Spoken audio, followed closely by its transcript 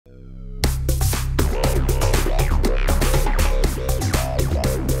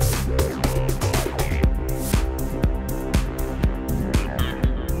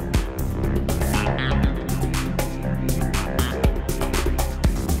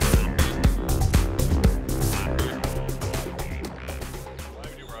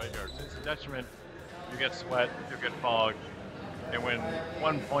get sweat, you'll get fog, and when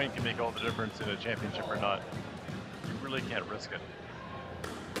 1 point can make all the difference in a championship or not, you really can't risk it.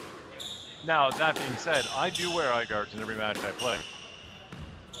 Now, that being said, I do wear eye guards in every match I play.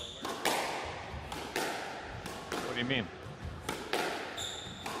 What do you mean?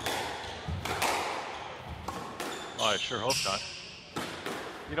 Oh, I sure hope not.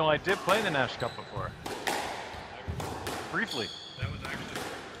 You know, I did play in the Nash Cup before. Briefly. That was actually...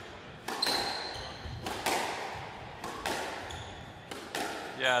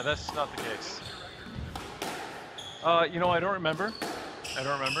 Yeah, that's not the case. You know, I don't remember.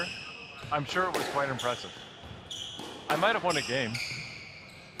 I'm sure it was quite impressive. I might have won a game.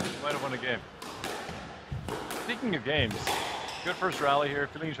 Speaking of games, good first rally here,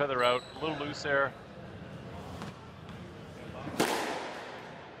 feeling each other out, a little loose there.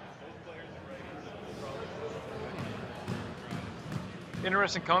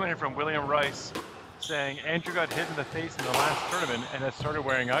 Interesting comment here from William Rice saying Andrew got hit in the face in the last tournament and has started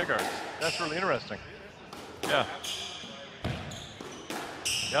wearing eye guards. That's really interesting. Yeah.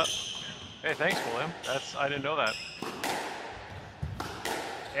 Yep. Hey, thanks, William. I didn't know that.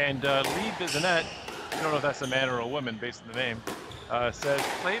 And Lee Bisonet, I don't know if that's a man or a woman based on the name, says,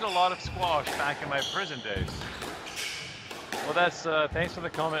 played a lot of squash back in my prison days. Well, that's, thanks for the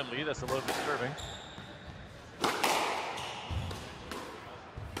comment, Lee. That's a little disturbing.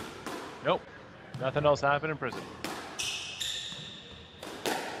 Nope. Nothing else happened in prison.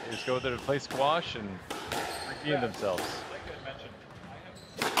 They just go there to play squash and redeem themselves. Like I mentioned,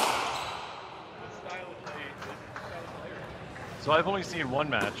 I have the style of play. So I've only seen one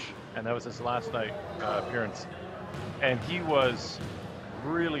match, and that was his last night appearance. And he was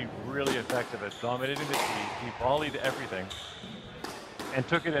really, really effective at dominating the tee. He volleyed everything and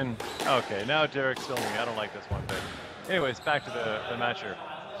took it in. Okay, now Derek's filming. I don't like this one bit. Anyways, back to the match here.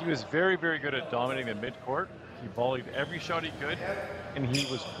 He was very, very good at dominating the mid-court. He volleyed every shot he could, and he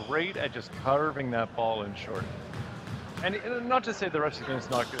was great at just carving that ball in short. And not to say the rest of the game's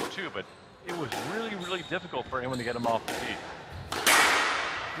not good too, but it was really, really difficult for anyone to get him off the tee.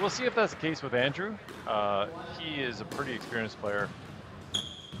 We'll see if that's the case with Andrew. He is a pretty experienced player,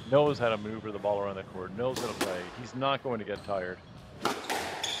 knows how to maneuver the ball around the court, knows how to play. He's not going to get tired.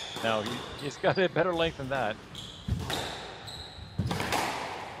 Now, he's got a better length than that.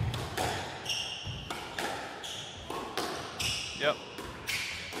 Yep.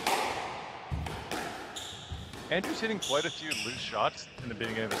 Andrew's hitting quite a few loose shots in the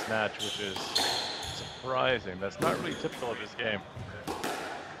beginning of this match, which is surprising. That's not really typical of his game.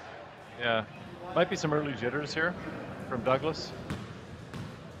 Yeah. Might be some early jitters here from Douglas.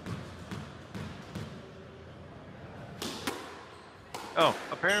 Oh,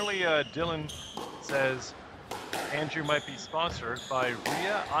 apparently Dylan says Andrew might be sponsored by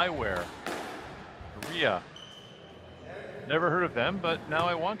Rhea Eyewear. Rhea. Never heard of them, but now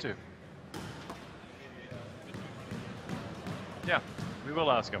I want to. Yeah, we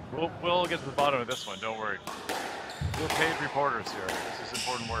will ask him. We'll get to the bottom of this one, don't worry. We're paid reporters here. This is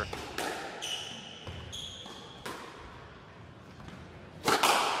important work.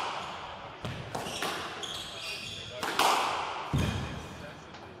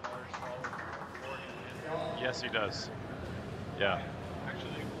 Yes, he does. Yeah.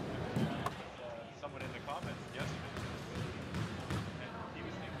 Actually, someone in the comments yesterday, and he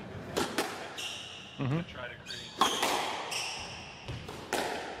was thinking of to try to create.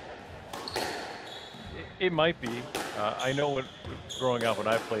 It might be. I know growing up when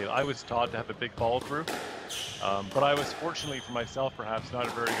I played, I was taught to have a big follow through, but I was fortunately for myself perhaps not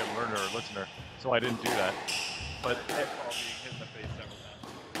a very good learner or listener, so I didn't do that. But Being hit in the face several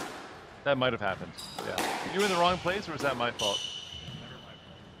times. that might have happened. Yeah. You in the wrong place, or was that my fault? Never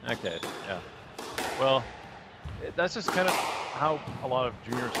my fault. Okay. Yeah. Well, that's just kind of how a lot of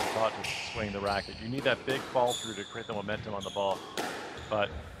juniors are taught to swing the racket. You need that big fall through to create the momentum on the ball. But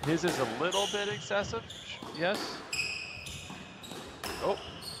his is a little bit excessive. Yes. Oh.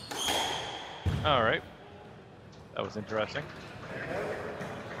 All right. That was interesting.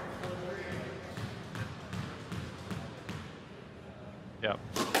 Yeah.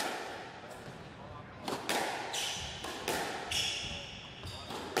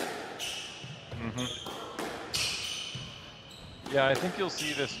 Yeah, I think you'll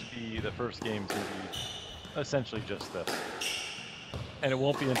see this to be the first game to be essentially just this. And it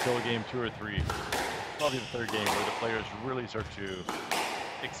won't be until game 2 or 3, probably the third game, where the players really start to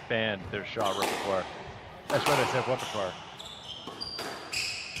expand their shot repertoire. That's right, I said repertoire.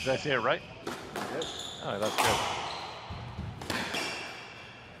 Did I say it right? Good. Oh, that's good.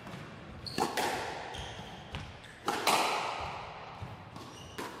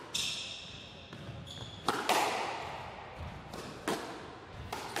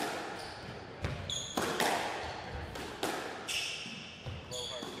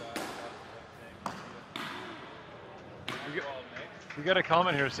 We got a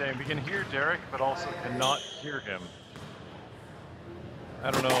comment here saying we can hear Derek, but also cannot hear him.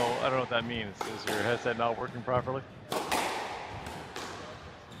 I don't know what that means. Is your headset not working properly?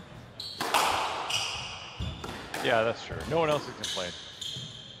 Yeah, that's true. No one else can complain.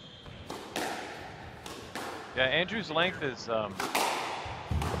 Yeah, Andrew's length is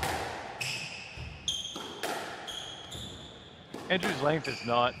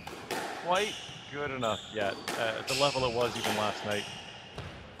not quite good enough yet at the level it was even last night.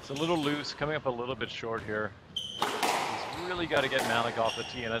 It's a little loose, coming up a little bit short here. He's really got to get Malik off the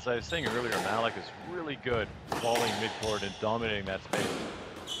tee, and as I was saying earlier, Malik is really good falling midcourt and dominating that space.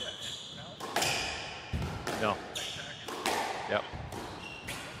 No. Yep.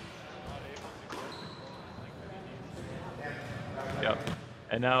 Yep.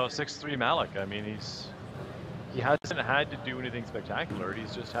 And now 6'3" Malik. I mean, he hasn't had to do anything spectacular.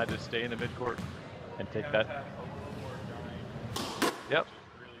 He's just had to stay in the midcourt and take that. Yep.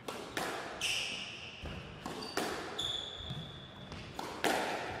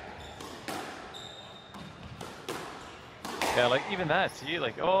 Yeah, like even that, see,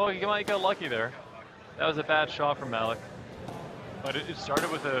 like, oh, he might got lucky there. That was a bad shot from Malik. But it started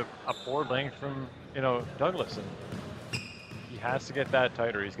with a poor length from, Douglas. And he has to get that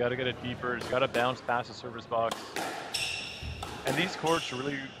tighter. He's got to get it deeper. He's got to bounce past the service box. And these courts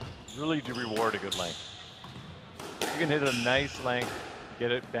really do reward a good length. You can hit a nice length,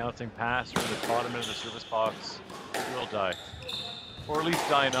 get it bouncing past from the bottom end of the service box, you will die. Or at least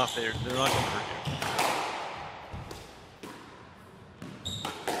die enough they're not going to hurt you.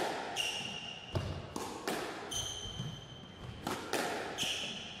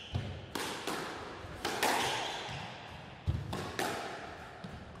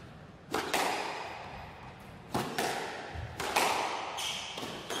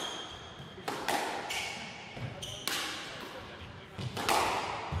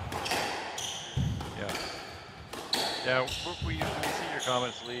 Yeah, we see your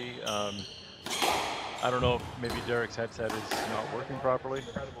comments, Lee. I don't know if maybe Derek's headset is not working properly.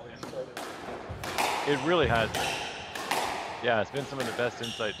 It really has been. Yeah, it's been some of the best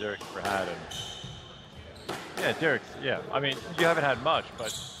insight Derek's ever had. And yeah, I mean, you haven't had much,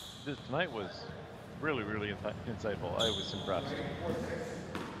 but this tonight was really insightful. I was impressed.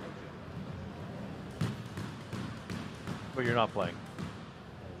 But you're not playing.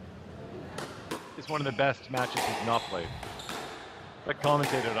 It's one of the best matches he's not played, but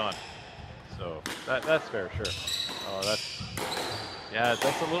commentated on. So that's fair, sure. Oh,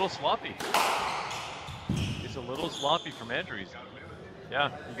 that's a little sloppy. It's a little sloppy from Andrew. Yeah,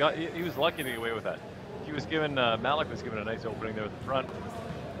 he was lucky to get away with that. He was given Malik was given a nice opening there at the front,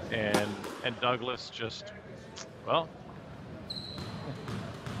 and Douglas just, well,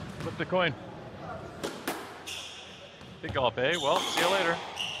 flipped the coin. Big golf, eh? Well, see you later.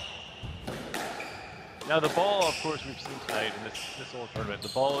 Now the ball, of course, we've seen tonight in this whole tournament. The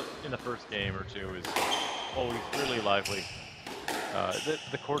ball in the first game or two is always really lively.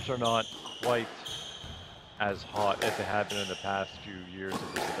 The courts are not quite as hot as they have been in the past few years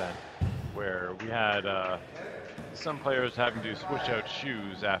of this event, where we had some players having to switch out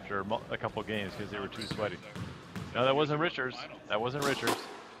shoes after a couple games because they were too sweaty. No, that wasn't Richards. It was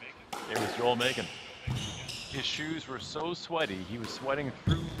Joel Macon. His shoes were so sweaty, he was sweating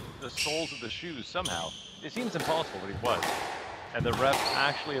through the soles of the shoes somehow. It seems impossible, but he was. And the ref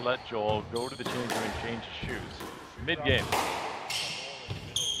actually let Joel go to the change room and change his shoes mid-game.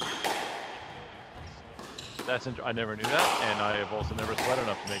 I never knew that, and I have also never sweat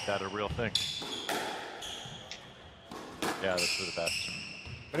enough to make that a real thing. Yeah, that's for the best.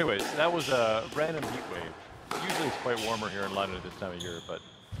 Anyways, that was a random heat wave. Usually it's quite warmer here in London at this time of year, but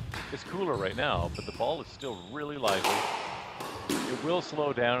it's cooler right now, but the ball is still really lively. It will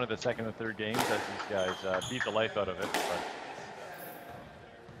slow down in the second and third games as these guys beat the life out of it. But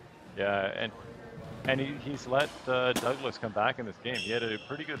yeah, and he's let Douglas come back in this game. He had a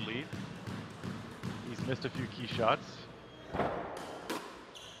pretty good lead. He's missed a few key shots.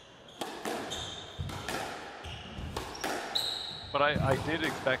 But I did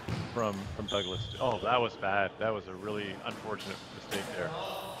expect from Douglas. Oh, that was bad. That was a really unfortunate mistake there.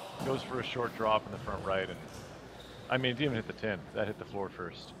 Goes for a short drop in the front right, and I mean, it didn't even hit the tin. That hit the floor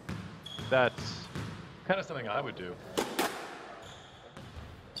first. That's kind of something I would do.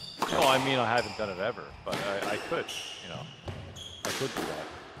 No, I mean, I haven't done it ever, but I could, I could do that.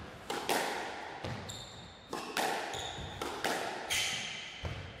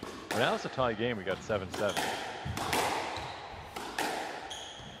 Well, now it's a tie game. We got 7-7.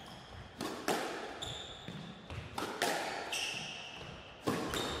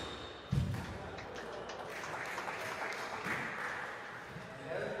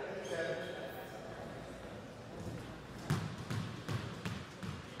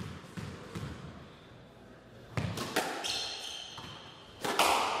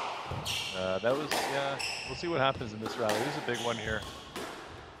 That was, yeah, we'll see what happens in this rally. This is a big one here.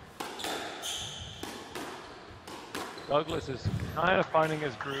 Douglas is kind of finding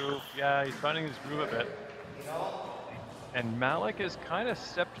his groove. Yeah, he's finding his groove a bit. And Malik has kind of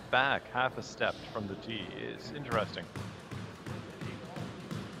stepped back half a step from the tee. It's interesting.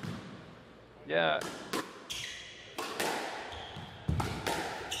 Yeah.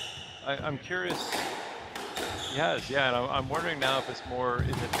 I'm curious. He has, yeah, and I'm wondering now if it's more,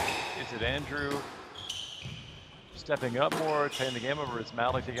 is it Andrew stepping up more, playing the game over, is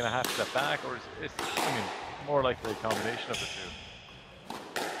Malik taking a half step back, or is it, I mean, more likely a combination of the two.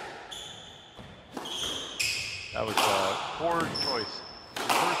 That was a poor choice.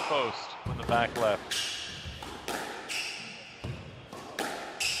 Reverse post from the back left.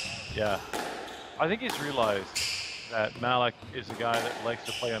 Yeah, I think he's realized that Malik is a guy that likes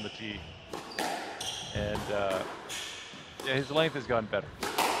to play on the tee. And yeah, his length has gotten better.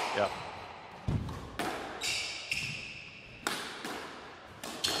 Yeah.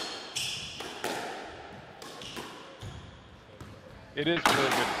 It is really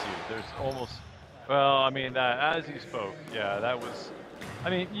good to see. There's almost, well, I mean, as he spoke, yeah, that was, I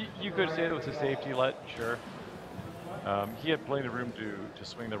mean, you could say it was a safety let, sure. He had plenty of room to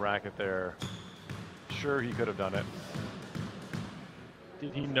swing the racket there. Sure, he could have done it.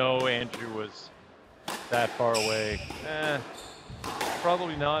 Did he know Andrew was that far away?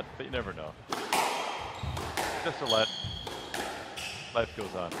 Probably not, but you never know. Just a let. Life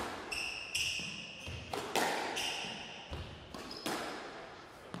goes on.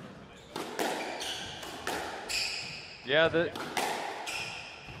 Yeah,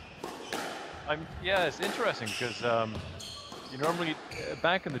 yeah, it's interesting because you normally,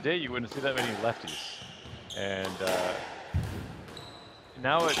 back in the day, you wouldn't see that many lefties, and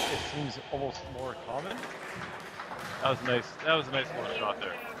now it seems almost more common. That was nice. That was a nice little shot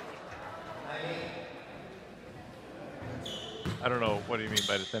there. I don't know. What do you mean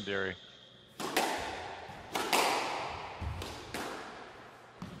by incendiary?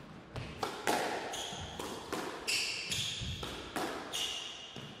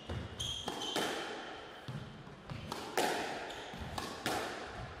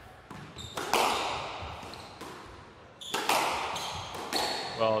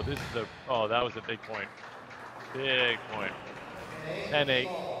 Well, this is oh, that was a big point. Big point. 10-8.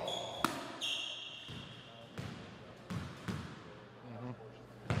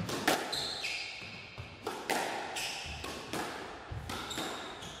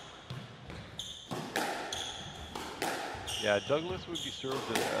 Yeah, Douglas would be served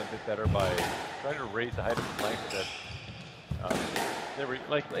a bit better by trying to raise the height of his length a bit. They were,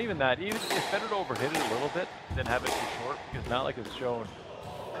 like, even that, it's better to overhit it a little bit than have it too short, because Malik has shown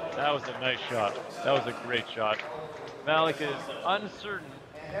that was a nice shot. That was a great shot. Malik is uncertain,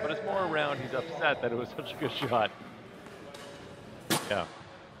 but it's more around he's upset that it was such a good shot. Yeah.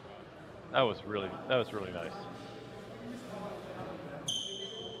 That was really nice.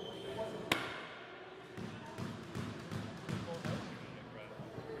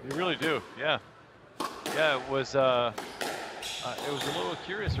 You really do, yeah. Yeah, it was a little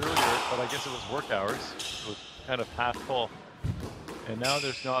curious earlier, but I guess it was work hours. It was kind of half full. And now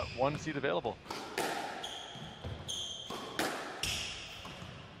there's not one seat available.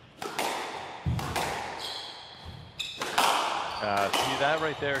 See that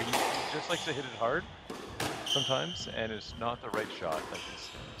right there? He just likes to hit it hard sometimes, and it's not the right shot.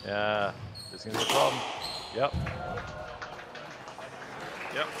 Yeah, this is gonna be a problem. Yep.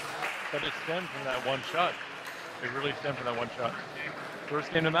 Yep. But it stemmed from that one shot. It really stemmed from that one shot.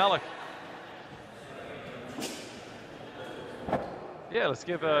 First game to Malik. Yeah, let's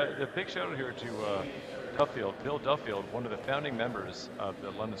give a big shout out here to Duffield, Bill Duffield, one of the founding members of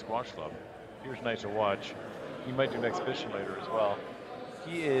the London Squash Club. He was nice to watch. He might do an exhibition later as well.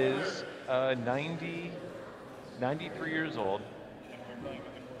 He is 93 years old.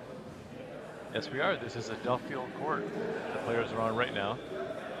 Yes, we are. This is a Duffield court the players are on right now.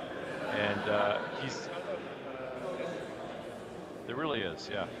 And there really is,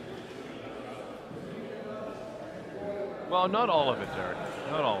 yeah. Well, not all of it, Derek.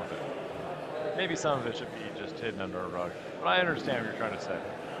 Not all of it. Maybe some of it should be just hidden under a rug. But I understand what you're trying to say.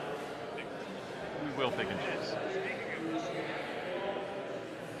 We will pick and choose.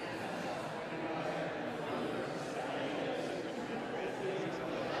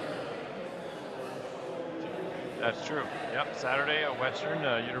 That's true. Yep, Saturday at Western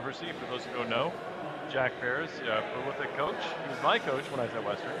University, for those who don't know. Jack Ferris, prolific coach. He was my coach when I was at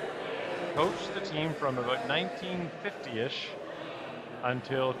Western. Coached the team from about 1950-ish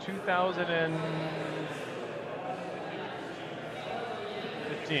until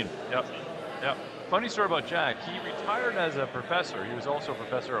 2015, 15. Yep. Yep. Funny story about Jack. He retired as a professor. He was also a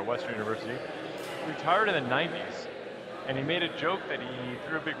professor at Western University. Retired in the 90s, and he made a joke that he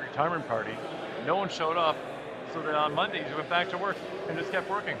threw a big retirement party. No one showed up, so that on Mondays he went back to work and just kept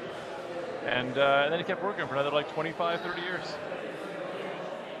working. And then he kept working for another like 25, 30 years.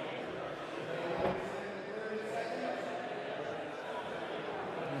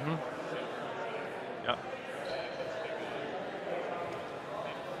 Mm-hmm. Yep.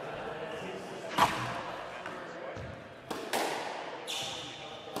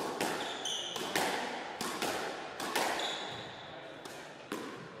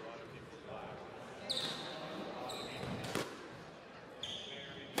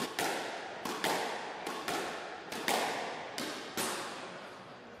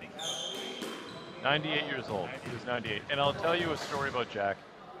 98 years old. He was 98. And I'll tell you a story about Jack.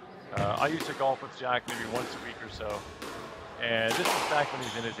 I used to golf with Jack maybe once a week or so. And this was back when he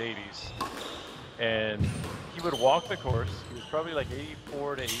was in his 80s. And he would walk the course. He was probably like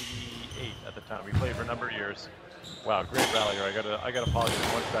 84 to 88 at the time. We played for a number of years. Wow, great rally here. I gotta pause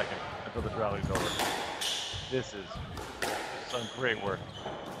for 1 second until this rally's over. This is some great work.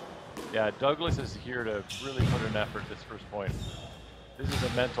 Yeah, Douglas is here to really put in effort this first point. This is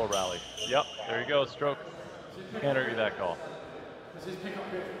a mental rally. Yep, there you go, stroke. Can't argue that call.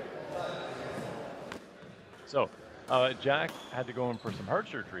 So, Jack had to go in for some heart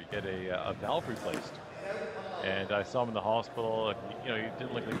surgery, get a valve replaced. And I saw him in the hospital. You know, he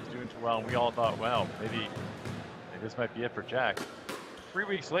didn't look like he was doing too well. And we all thought, wow, maybe this might be it for Jack. 3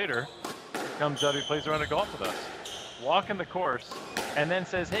 weeks later, he comes out, he plays around a golf with us. Walking the course, and then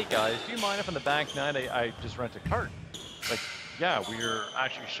says, hey guys, do you mind if on the back nine I just rent a cart? Like, yeah, we're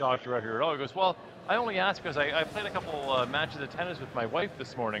actually shocked you're out here at all. He goes, well, I only asked because I played a couple matches of tennis with my wife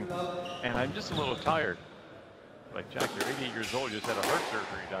this morning, and I'm just a little tired. Like, Jack, you're 88 years old, you just had a heart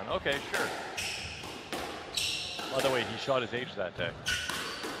surgery done. Okay, sure. By the way, he shot his age that day.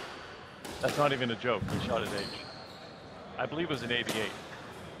 That's not even a joke, he shot his age. I believe it was in 88.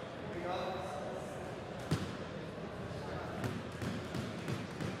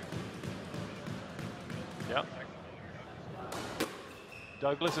 Yep.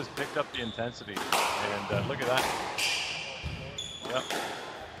 Douglas has picked up the intensity, and look at that. Yep.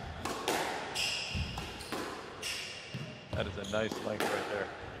 That is a nice length right there.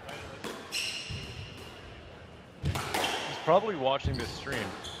 He's probably watching this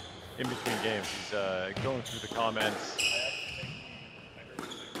stream in between games. He's going through the comments.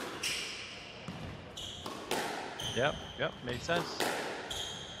 Yep, made sense.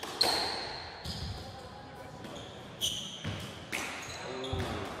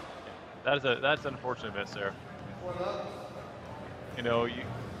 That's an unfortunate miss there. You know,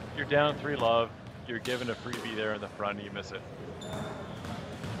 you're down 3-love, you're given a freebie there in the front, and you miss it.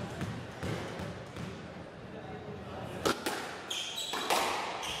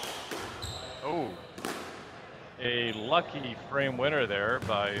 Oh, a lucky frame winner there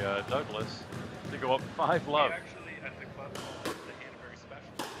by Douglas to go up 5-love. Actually, at the club, the Hannaberry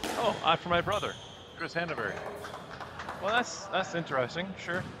special. Oh, for my brother, Chris Hannaberry. Well, that's interesting.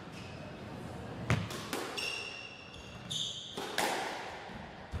 Sure.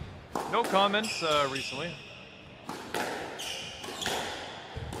 No comments recently.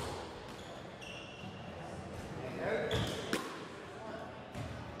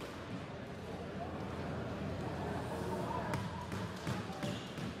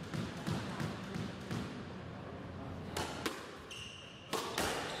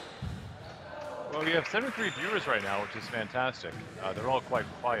 Well, we have 73 viewers right now, which is fantastic. They're all quite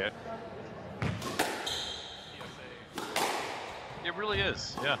quiet. It really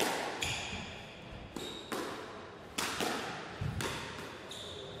is, yeah.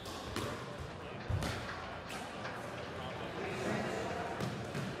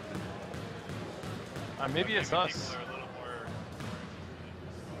 Maybe it's us.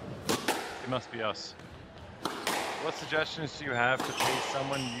 It must be us. What suggestions do you have to play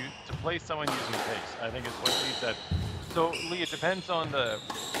someone using pace? I think it's what Lee said. So Lee, it depends on the.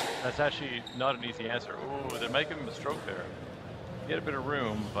 That's actually not an easy answer. Ooh, they might give him a stroke there. Get a bit of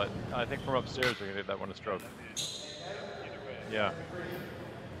room, but I think from upstairs they're gonna give that one a stroke. Yeah.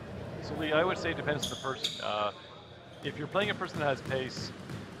 So Lee, I would say it depends on the person. If you're playing a person that has pace,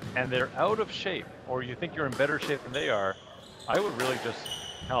 and they're out of shape, or you think you're in better shape than they are, I would really just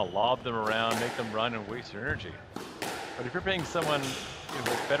kind of lob them around, make them run, and waste your energy. But if you're playing someone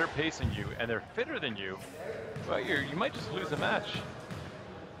with better pace than you, and they're fitter than you, well, you might just lose a match.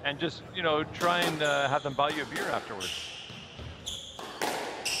 And just, try and have them buy you a beer afterwards.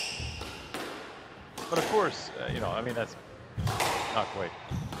 But of course, I mean, that's not quite.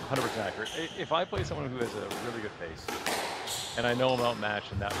 100% accurate. If I play someone who has a really good pace, and I know I'm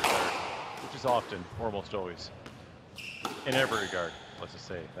outmatched in that regard, which is often, or almost always, in every regard, let's just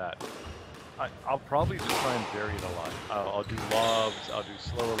say that, I'll probably just try and vary it a lot. I'll do lobs, I'll do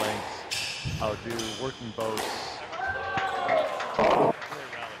slower lengths, I'll do working boats.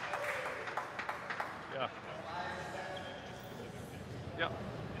 Yeah. Yeah.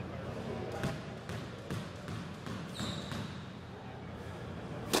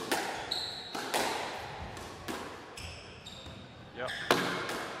 Yeah.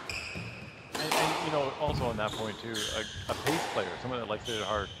 And you know, also on that point too, a pace player, someone that likes to hit it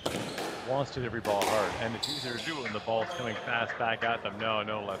hard, wants to hit every ball hard, and it's easier to do when the ball's coming fast back at them.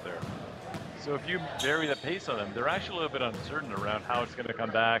 No let there. So if you vary the pace on them, they're actually a little bit uncertain around how it's going to come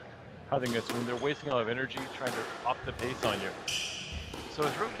back, how they're going to swing. They're wasting a lot of energy trying to up the pace on you. So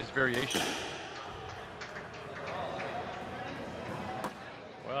it's really just variation.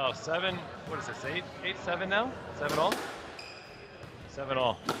 Well, 7, what is this, 8-7 now? 7 all? 7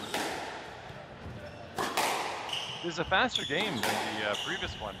 all. This is a faster game than the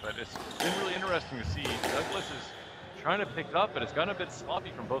previous one, but it's been really interesting to see. Douglas is trying to pick it up, but it's gotten a bit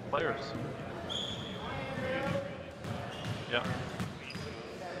sloppy from both players. Yeah.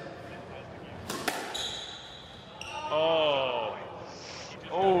 Oh.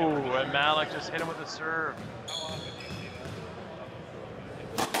 Oh, and Malik just hit him with a serve.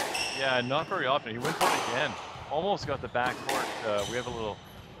 Yeah, not very often. He went for it again. Almost got the backcourt. We have a little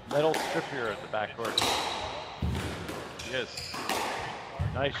metal strip here at the backcourt. Yes.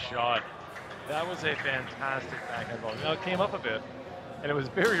 Nice shot. That was a fantastic backhand ball. Now it came up a bit, and it was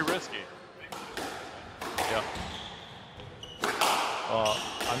very risky. Yeah.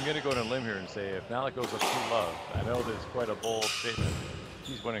 I'm going to go on a limb here and say if Malik goes up 2 love, I know this is quite a bold statement.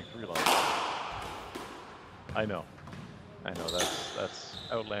 He's winning 3 love. I know. That's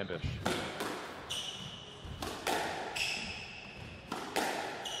outlandish.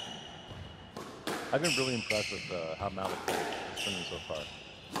 I've been really impressed with how Malik played this tournament so far.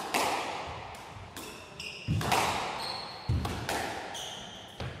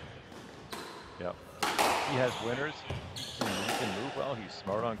 Yep. He has winners. He can move well. He's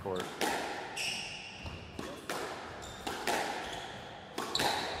smart on court.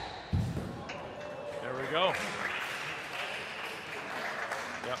 There we go.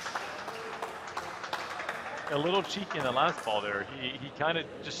 Yep. A little cheeky in the last ball there. He kind of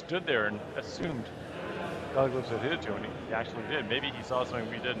just stood there and assumed Douglas had hit it to him, and he actually did. Maybe he saw something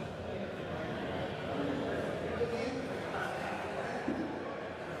we didn't.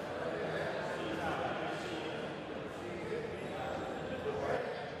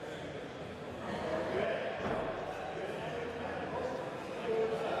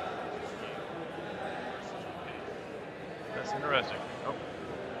 That's interesting. Oh,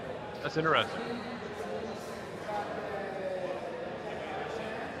 that's interesting.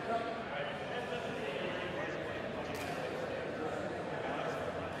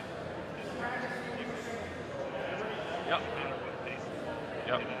 Yep.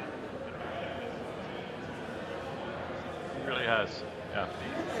 Yep. He really has. Yeah.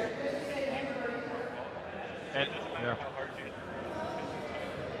 And yeah.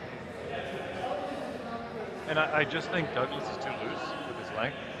 And I just think Douglas is too loose with his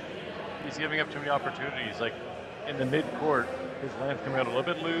length. He's giving up too many opportunities. Like in the mid-court, his length coming out a little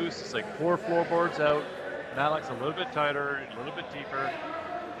bit loose. It's like 4 floorboards out. Malik's a little bit tighter, a little bit deeper.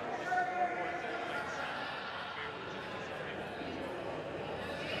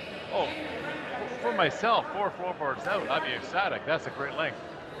 Oh, for myself, 4 floorboards out, I'd be ecstatic. That's a great length.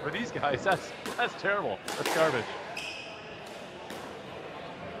 For these guys, that's terrible. That's garbage.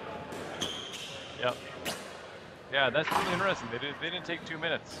 Yep. Yeah, that's really interesting. They didn't take 2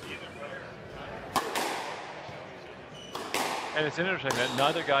 minutes. And it's interesting that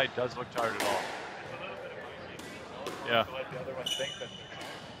neither guy does look tired at all. Yeah.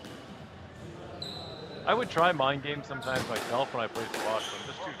 I would try mind games sometimes myself when I play squash, but I'm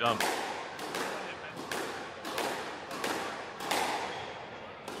just too dumb.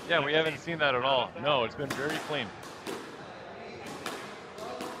 Yeah, we haven't seen that at all. No, it's been very clean.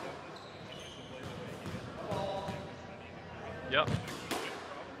 Yep.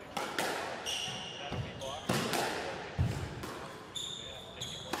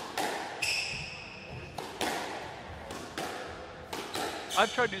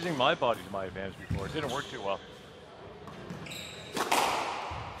 I've tried using my body to my advantage before. It didn't work too well.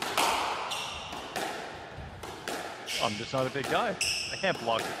 I'm just not a big guy. I can't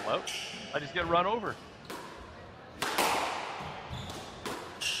block people out. I just get run over.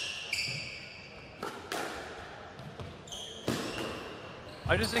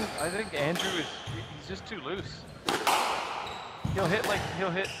 I think Andrew he's just too loose. He'll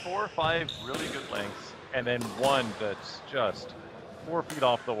hit 4 or 5 really good lengths, and then one that's just 4 feet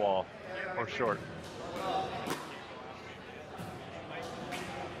off the wall or short.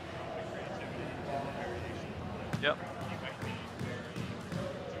 Yep.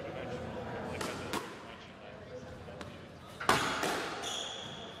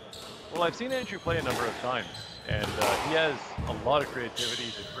 Well, I've seen Andrew play a number of times, and he has a lot of creativity.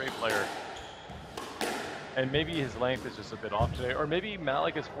 He's a great player. And maybe his length is just a bit off today, or maybe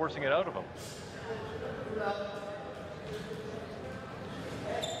Malik is forcing it out of him.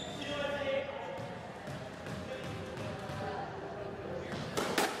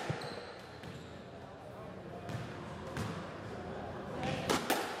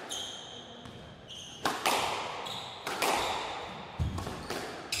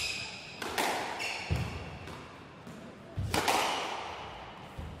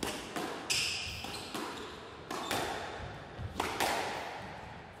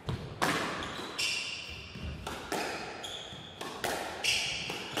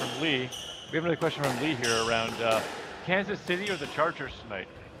 Lee. We have another question from Lee here around Kansas City or the Chargers tonight.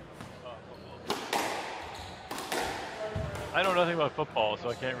 I know nothing about football, so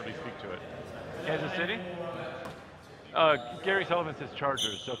I can't really speak to it. Kansas City? Gary Sullivan says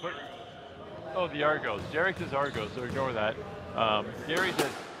Chargers, so put... Oh, the Argos. Derek says Argos, so ignore that. Gary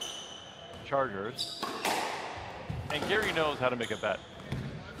says Chargers. And Gary knows how to make a bet.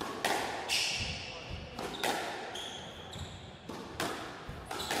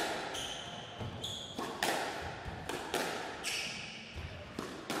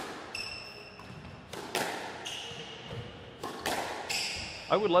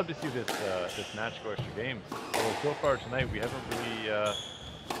 I would love to see this match go extra games. Although so far tonight we haven't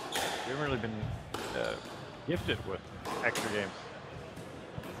really been gifted with extra games.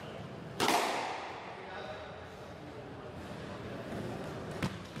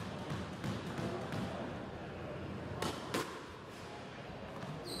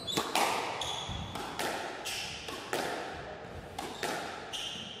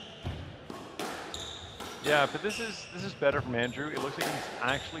 Yeah, but this is better from Andrew. It looks like he's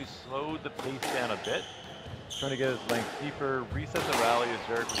actually slowed the pace down a bit, trying to get his length deeper, reset the rally, as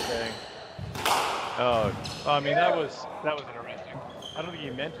Derek was saying. Oh, I mean that was interesting. I don't think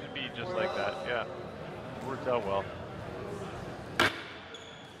he meant it to be just like that. Yeah, it worked out well.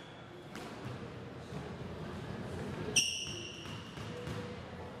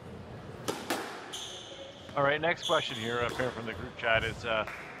 All right, next question here, up here from the group chat is.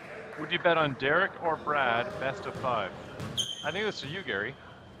 Would you bet on Derek or Brad, best of 5? I think it's to you, Gary.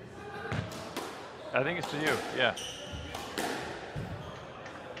 I think it's to you, yeah.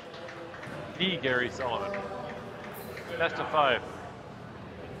 The Gary Sullivan. Best of 5.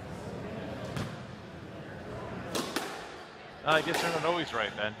 I guess you're not always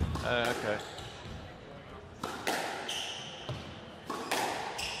right, man. Okay.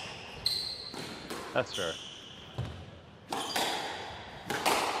 That's fair.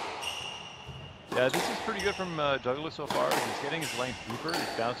 Yeah, this is pretty good from Douglas so far. He's getting his length deeper.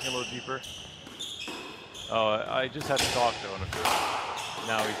 He's bouncing a little deeper. Oh, I just had to talk to him.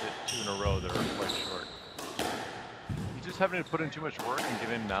 Now he's at 2 in a row that are quite short. He's just having to put in too much work and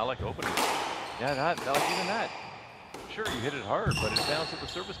giving Malik openings. Yeah, even that. Sure, you hit it hard, but it bounced at the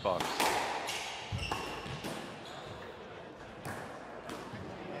service box.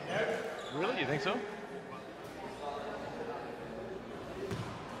 Really? You think so?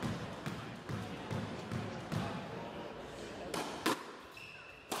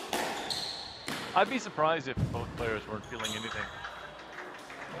 I'd be surprised if both players weren't feeling anything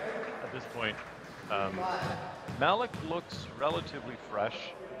at this point. Malik looks relatively fresh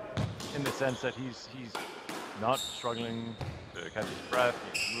in the sense that he's not struggling to catch his breath.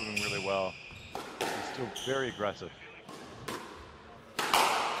 He's moving really well. He's still very aggressive.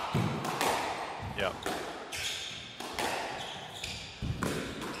 Yeah.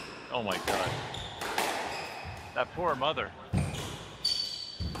 Oh my God. That poor mother.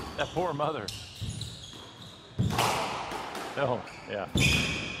 That poor mother. No, yeah.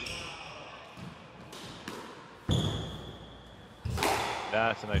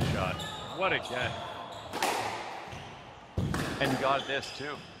 That's a nice shot. What a get. And he got this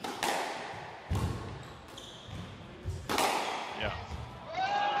too. Yeah.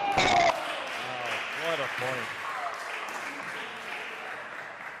 Oh, what a point.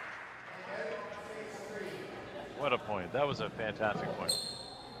 What a point. That was a fantastic point.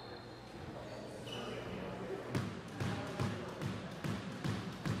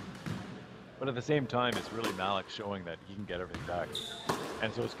 But at the same time, it's really Malik showing that he can get everything back.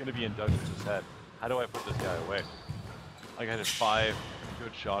 And so it's going to be in Douglas's head. How do I put this guy away? Like I did 5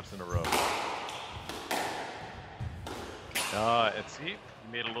 good shots in a row. And see, he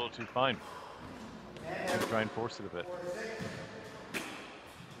made it a little too fine. Let's try and force it a bit.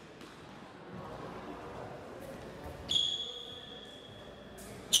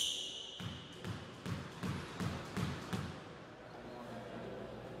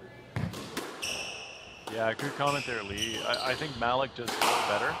 Yeah, good comment there, Lee. I think Malik just got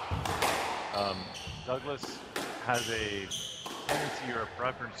better. Douglas has a tendency or a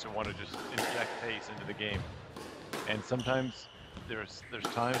preference to want to just inject pace into the game. And sometimes there's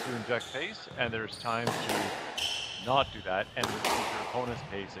times to inject pace, and there's times to not do that and use your opponent's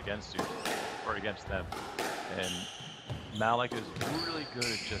pace against you or against them. And Malik is really good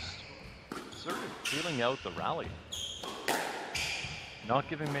at just sort of feeling out the rally. Not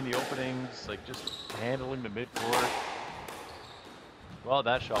giving many openings, like just handling the midcourt. Well,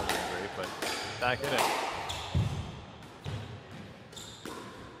 that shot wasn't great, but back in it.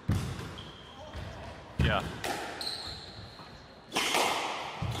 Yeah.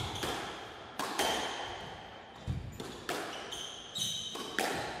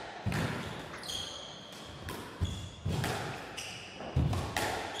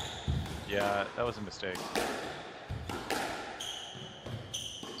 Yeah, that was a mistake.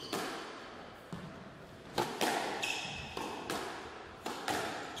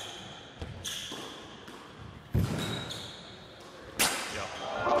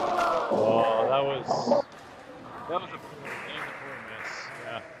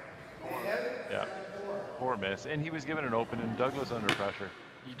 And he was given an open, and Douglas under pressure.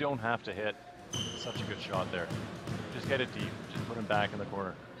 You don't have to hit such a good shot there. Just get it deep. Just put him back in the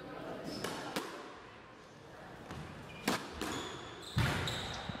corner.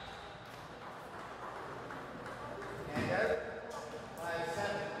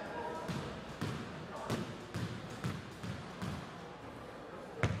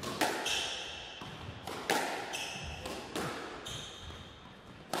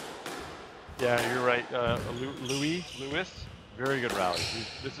 Yeah, you're right. Louis, very good rally.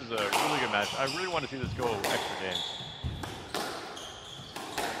 This is a really good match. I really want to see this go extra games.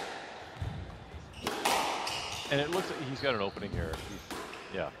 And it looks like he's got an opening here.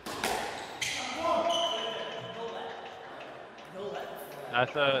 Yeah.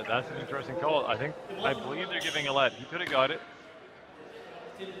 That's an interesting call. I believe they're giving a let. He could have got it.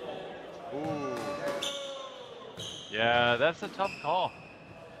 Ooh. Yeah, that's a tough call.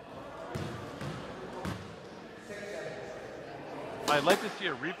 I'd like to see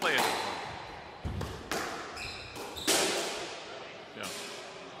a replay of this one. Yeah.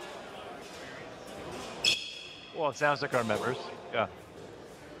 Well, it sounds like our members. Yeah.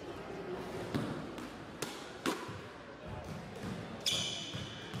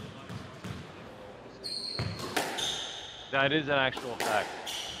 That is an actual fact.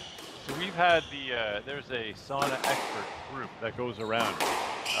 So we've had there's a sauna expert group that goes around,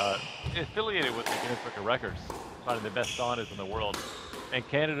 affiliated with the Guinness Book of Records, finding the best saunas in the world. And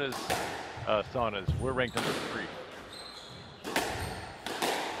Canada's saunas, we're ranked number 3.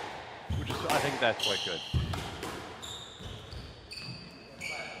 Which is, I think that's quite good.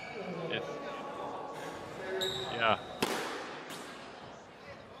 Yeah.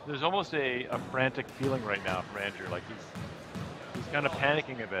 There's almost a frantic feeling right now from Andrew, like he's kind of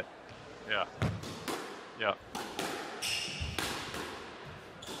panicking a bit. Yeah. Yeah.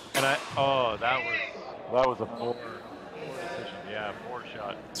 And that was a poor decision. Yeah, poor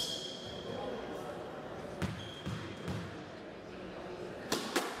shot.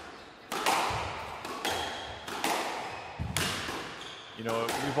 You know,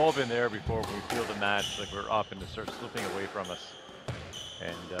 we've all been there before when we feel the match, like we're up and it starts slipping away from us.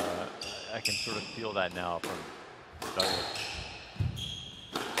 And I can sort of feel that now from Douglas.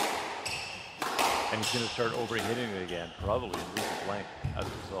 And he's going to start overhitting it again, probably, and lose his length as a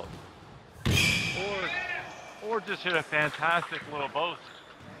result. Or just hit a fantastic little boast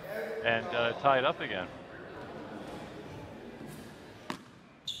and tie it up again.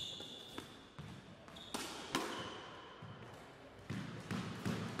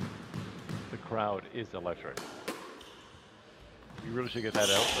 The crowd is electric. You really should get that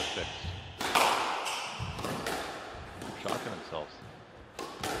outlet fixed. They're shocking themselves.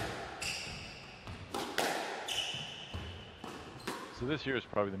 So this here is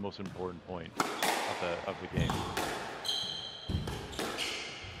probably the most important point of the game.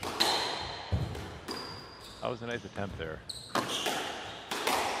 That was a nice attempt there.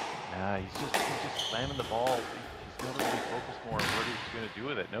 Nah, he's just slamming the ball. He's got to really focus more on what he's going to do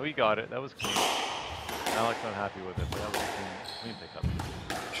with it. No, he got it. That was clean. Malik's not happy with it, but that was a clean pickup.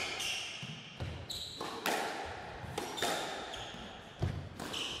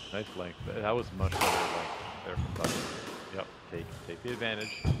 Nice length. That was much better length there from Douglas. Yep, take the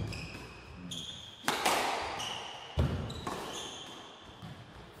advantage.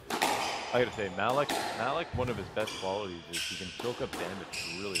 I gotta say, Malik, one of his best qualities is he can soak up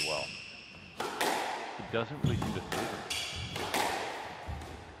damage really well. He doesn't really seem to save him.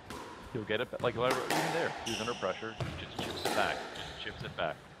 He'll get it, like even there, he was under pressure, just chips it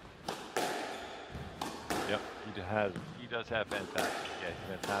back, Yep, he does have fantastic,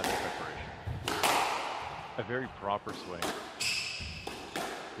 fantastic preparation. A very proper swing.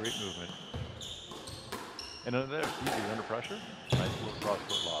 Great movement. And under there, he's under pressure. Nice little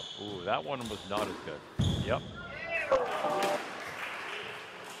cross-court lob. Ooh, that one was not as good. Yep.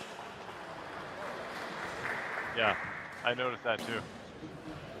 Yeah, I noticed that too.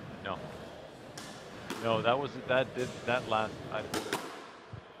 No, that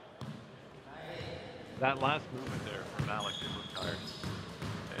last movement there from Malik did look tired.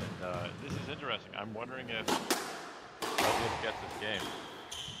 And this is interesting. I'm wondering if Douglas gets this game.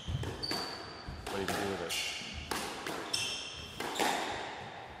 What do you do with it?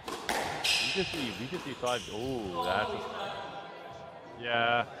 We could see 5. Oh, that's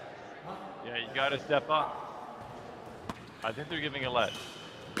yeah, you gotta step up. I think they're giving a let.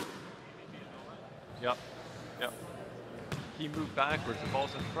 Yep. He moved backwards, the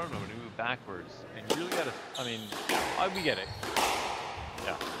ball's in front of him, and he moved backwards. And you really gotta, we get it.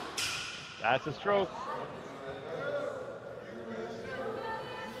 Yeah. That's a stroke.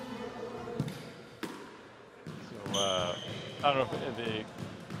 So, I don't know if the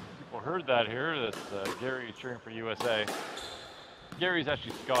people heard that here. That's Gary cheering for USA. Gary's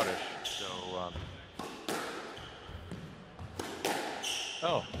actually Scottish, so,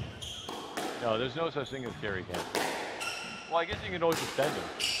 oh. No, there's no such thing as Gary cancel. Well, I guess you can always suspend him.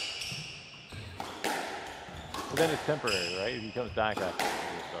 But then it's temporary, right? He comes back after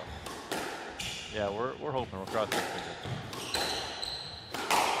this, so. Yeah, we're hoping. We're crossing our fingers.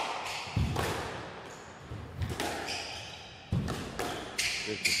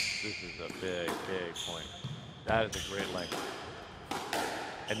 This is a big point. That is a great length.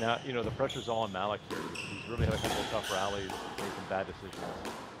 And now, the pressure's all on Malik here. He's really had a couple of tough rallies, made some bad decisions.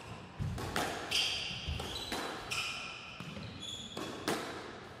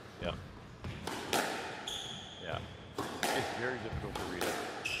 Yeah. It's very difficult to read it.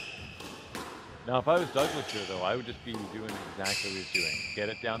 Now, if I was Douglas here, though, I would just be doing exactly what he's doing. Get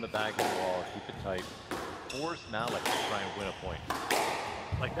it down the back of the wall, keep it tight, force Malik to try and win a point.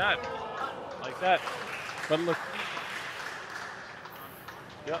 Like that. But look.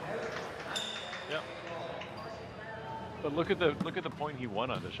 Yep. But look at the point he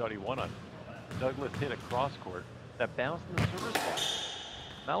won on, the shot he won on. Douglas hit a cross court that bounced in the service box.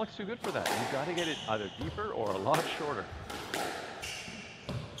 Malik's too good for that. You've got to get it either deeper or a lot shorter.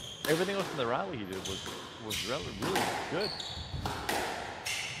 Everything else in the rally he did was really good.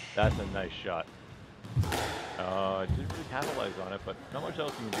 That's a nice shot. Didn't really capitalize on it, but not much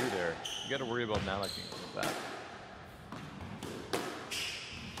else you can do there. You got to worry about Malik being so fast.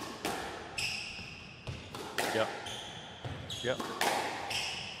 Yep.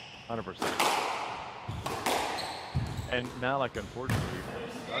 100%. And Malik, unfortunately,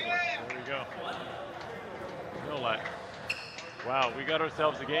 Douglas. There we go. No let. Wow, we got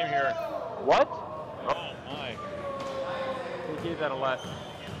ourselves a game here. What? Oh my. They gave that a let.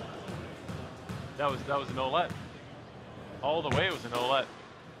 That was a no let. All the way it was a no let.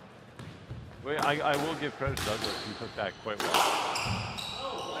 I will give credit to Douglas. He took that quite well.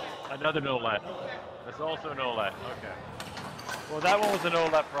 Another no let. That's also no let. Okay. Well, that one was a no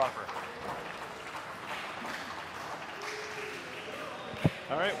let proper.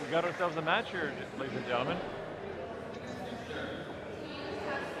 All right, we got ourselves a match here, ladies and gentlemen.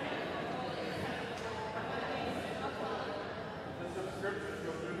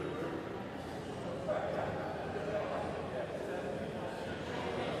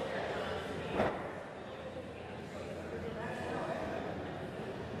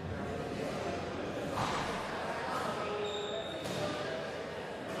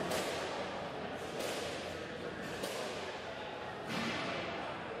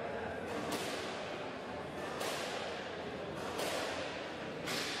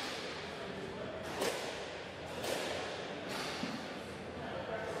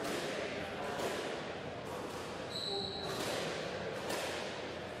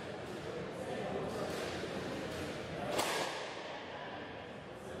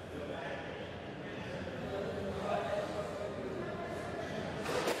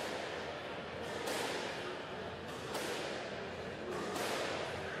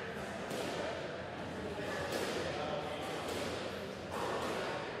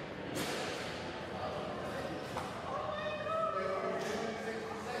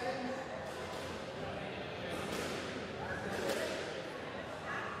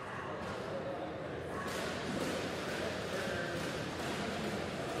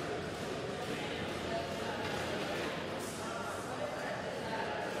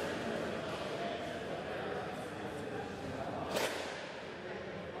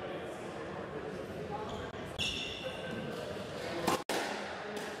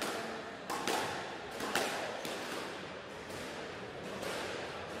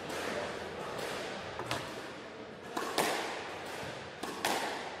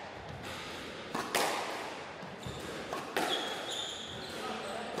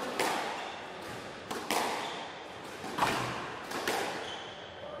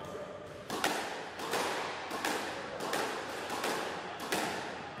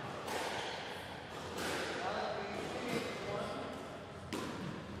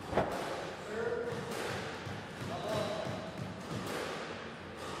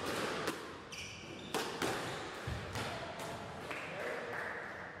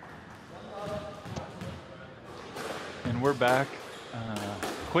 And we're back.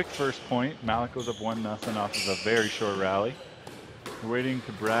 Quick first point. Malik goes up 1-0 off of a very short rally. We're waiting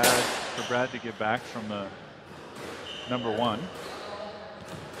for Brad to get back from the number 1.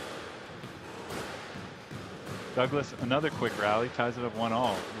 Douglas, another quick rally, ties it up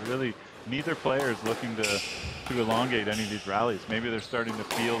 1-1. Really, neither player is looking to elongate any of these rallies. Maybe they're starting to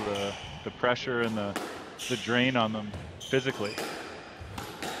feel the pressure and the drain on them physically.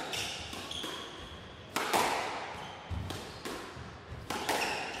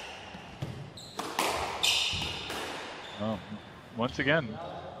 Oh, once again,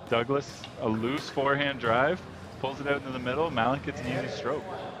 Douglas, a loose forehand drive, pulls it out into the middle. Malik gets an easy stroke.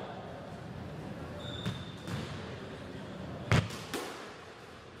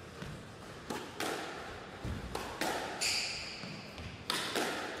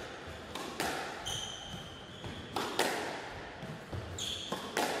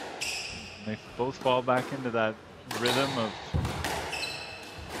 They both fall back into that rhythm of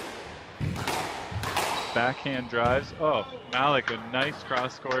backhand drives. Oh, Malik, a nice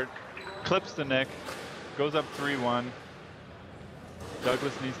cross court, clips the neck, goes up 3-1.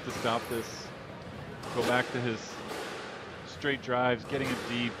 Douglas needs to stop this, go back to his straight drives, getting it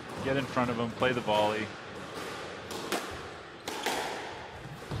deep, get in front of him, play the volley.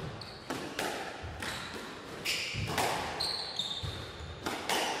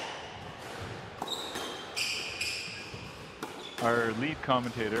 Our lead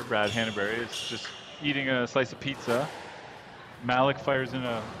commentator, Brad Hannaberry, is just eating a slice of pizza. Malik fires in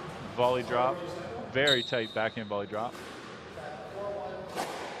a volley drop, very tight backhand volley drop.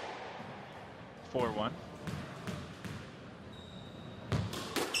 4-1.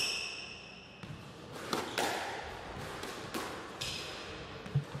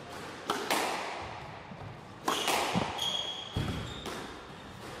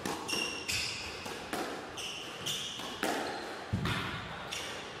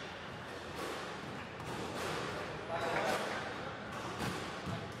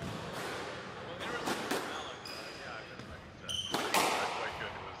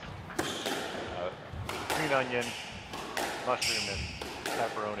 Onion, mushroom, and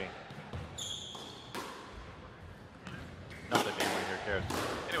pepperoni. Not that anyone here cares.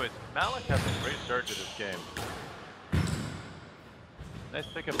 Anyways, Malik has a great start to this game. Nice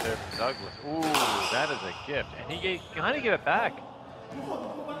pickup there from Douglas. Ooh, that is a gift. And he kind of gave it back.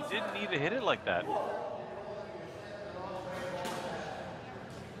 He didn't need to hit it like that.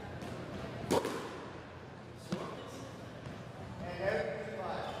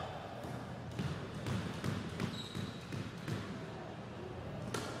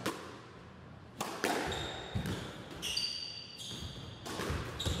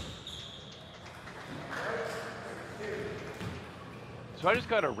 So I just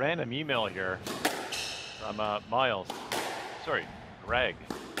got a random email here from Greg,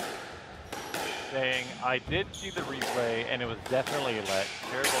 saying, I did see the replay and it was definitely a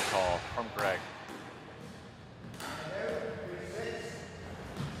terrible call from Greg.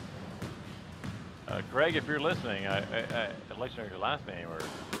 Greg, if you're listening, I'd like to know your last name, or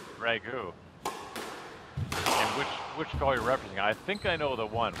Greg who, and which call you're referencing. I think I know the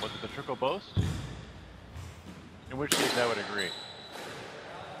one. Was it the triple boast? In which case I would agree.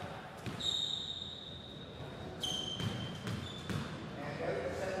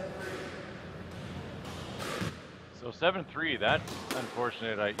 So 7-3, that's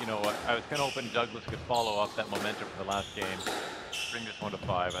unfortunate. I was kind of hoping Douglas could follow up that momentum from the last game, bring this one to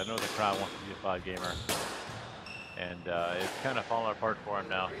 5. I know the crowd wants to be a 5-gamer, and it's kind of falling apart for him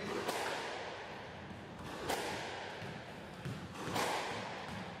now.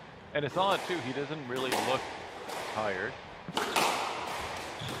 And it's on too. He doesn't really look tired.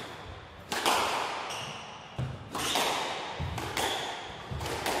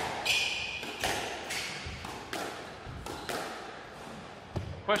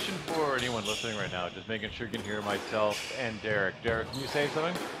 Question for anyone listening right now, just making sure you can hear myself and Derek. Derek, can you say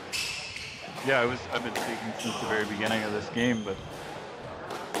something? Yeah, I've been speaking since the very beginning of this game, but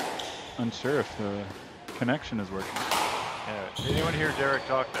unsure if the connection is working. Did anyone hear Derek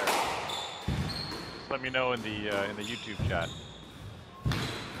talk there? Just let me know in the YouTube chat.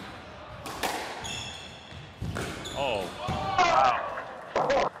 Oh, wow.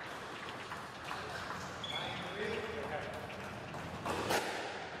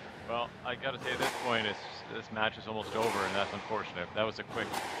 Well, I gotta say at this point, this match is almost over, and that's unfortunate. That was a quick,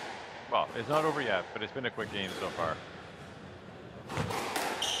 well, it's not over yet, but it's been a quick game so far.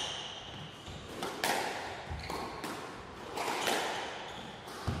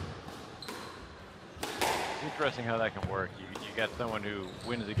 It's interesting how that can work. You get someone who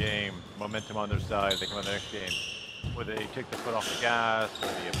wins a game, momentum on their side, they come on the next game, where they take the foot off the gas, or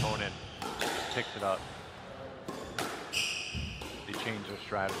the opponent picks it up. They change their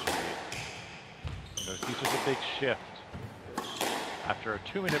strategy. You know, it teaches a big shift after a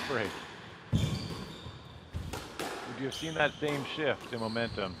 2-minute break. Would you have seen that same shift in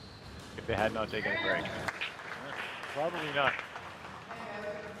momentum if they had not taken a break? Probably not.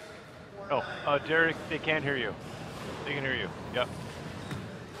 Oh, Derek, they can't hear you. They can hear you. Yep.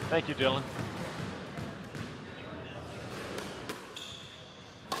 Thank you, Dylan.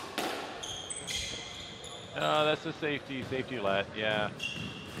 That's a safety let, yeah.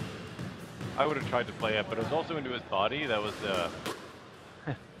 I would have tried to play it, but it was also into his body. That was a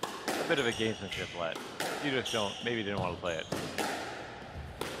bit of a gamesmanship let. You just maybe didn't want to play it.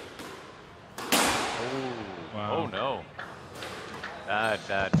 Oh, Wow. Oh no. Bad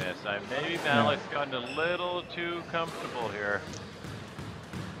miss. Maybe Malik's gotten a little too comfortable here.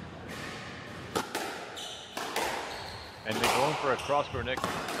 And they're going for a crossbar Nick.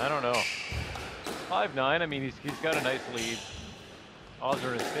 I don't know. 5'9". I mean, he's got a nice lead. Odds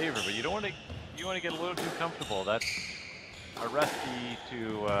are in his favor, but you want to get a little too comfortable. That's a recipe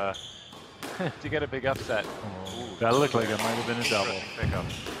to to get a big upset. Oh, that looked like it might have been a double. Pickup.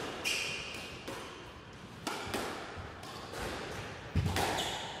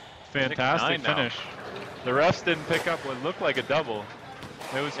 Fantastic 6-9 finish. The refs didn't pick up what looked like a double.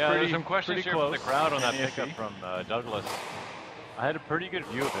 It was Yeah, pretty, there's some questions pretty here close. from the crowd on that Can you pickup see? from Douglas. I had a pretty good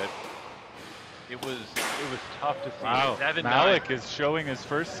view of it. It was tough to see. Wow, 7-9. Malik is showing his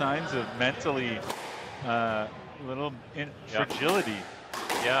first signs of mentally little fragility.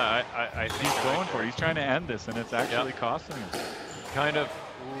 Yeah, I think He's you're going right for it. there. He's trying to end this, and it's actually costing him. Kind of.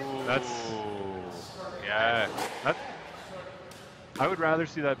 That's- Yeah. I would rather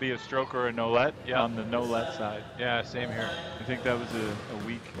see that be a stroke or a no-let Yeah. on the no-let side. Yeah, same here. I think that was a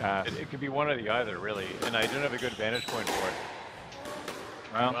weak ass. It could be one or the other, really. And I didn't have a good vantage point for it.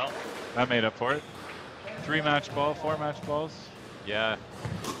 Well, that made up for it. 3-match ball, 4-match balls. Yeah.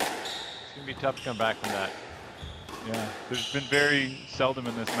 It's going to be tough to come back from that. Yeah, there's been very seldom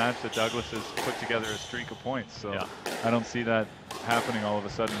in this match that Douglas has put together a streak of points, so Yeah. I don't see that happening all of a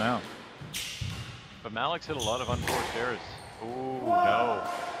sudden now. But Malik's hit a lot of unforced errors. Ooh, no.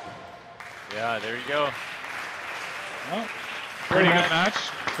 Yeah, there you go. Well, pretty good match,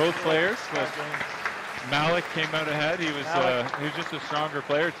 both players. But Malik came out ahead. He was just a stronger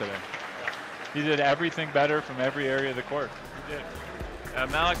player today. He did everything better from every area of the court. He did.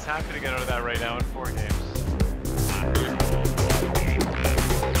 Malik's happy to get out of that right now in 4 games.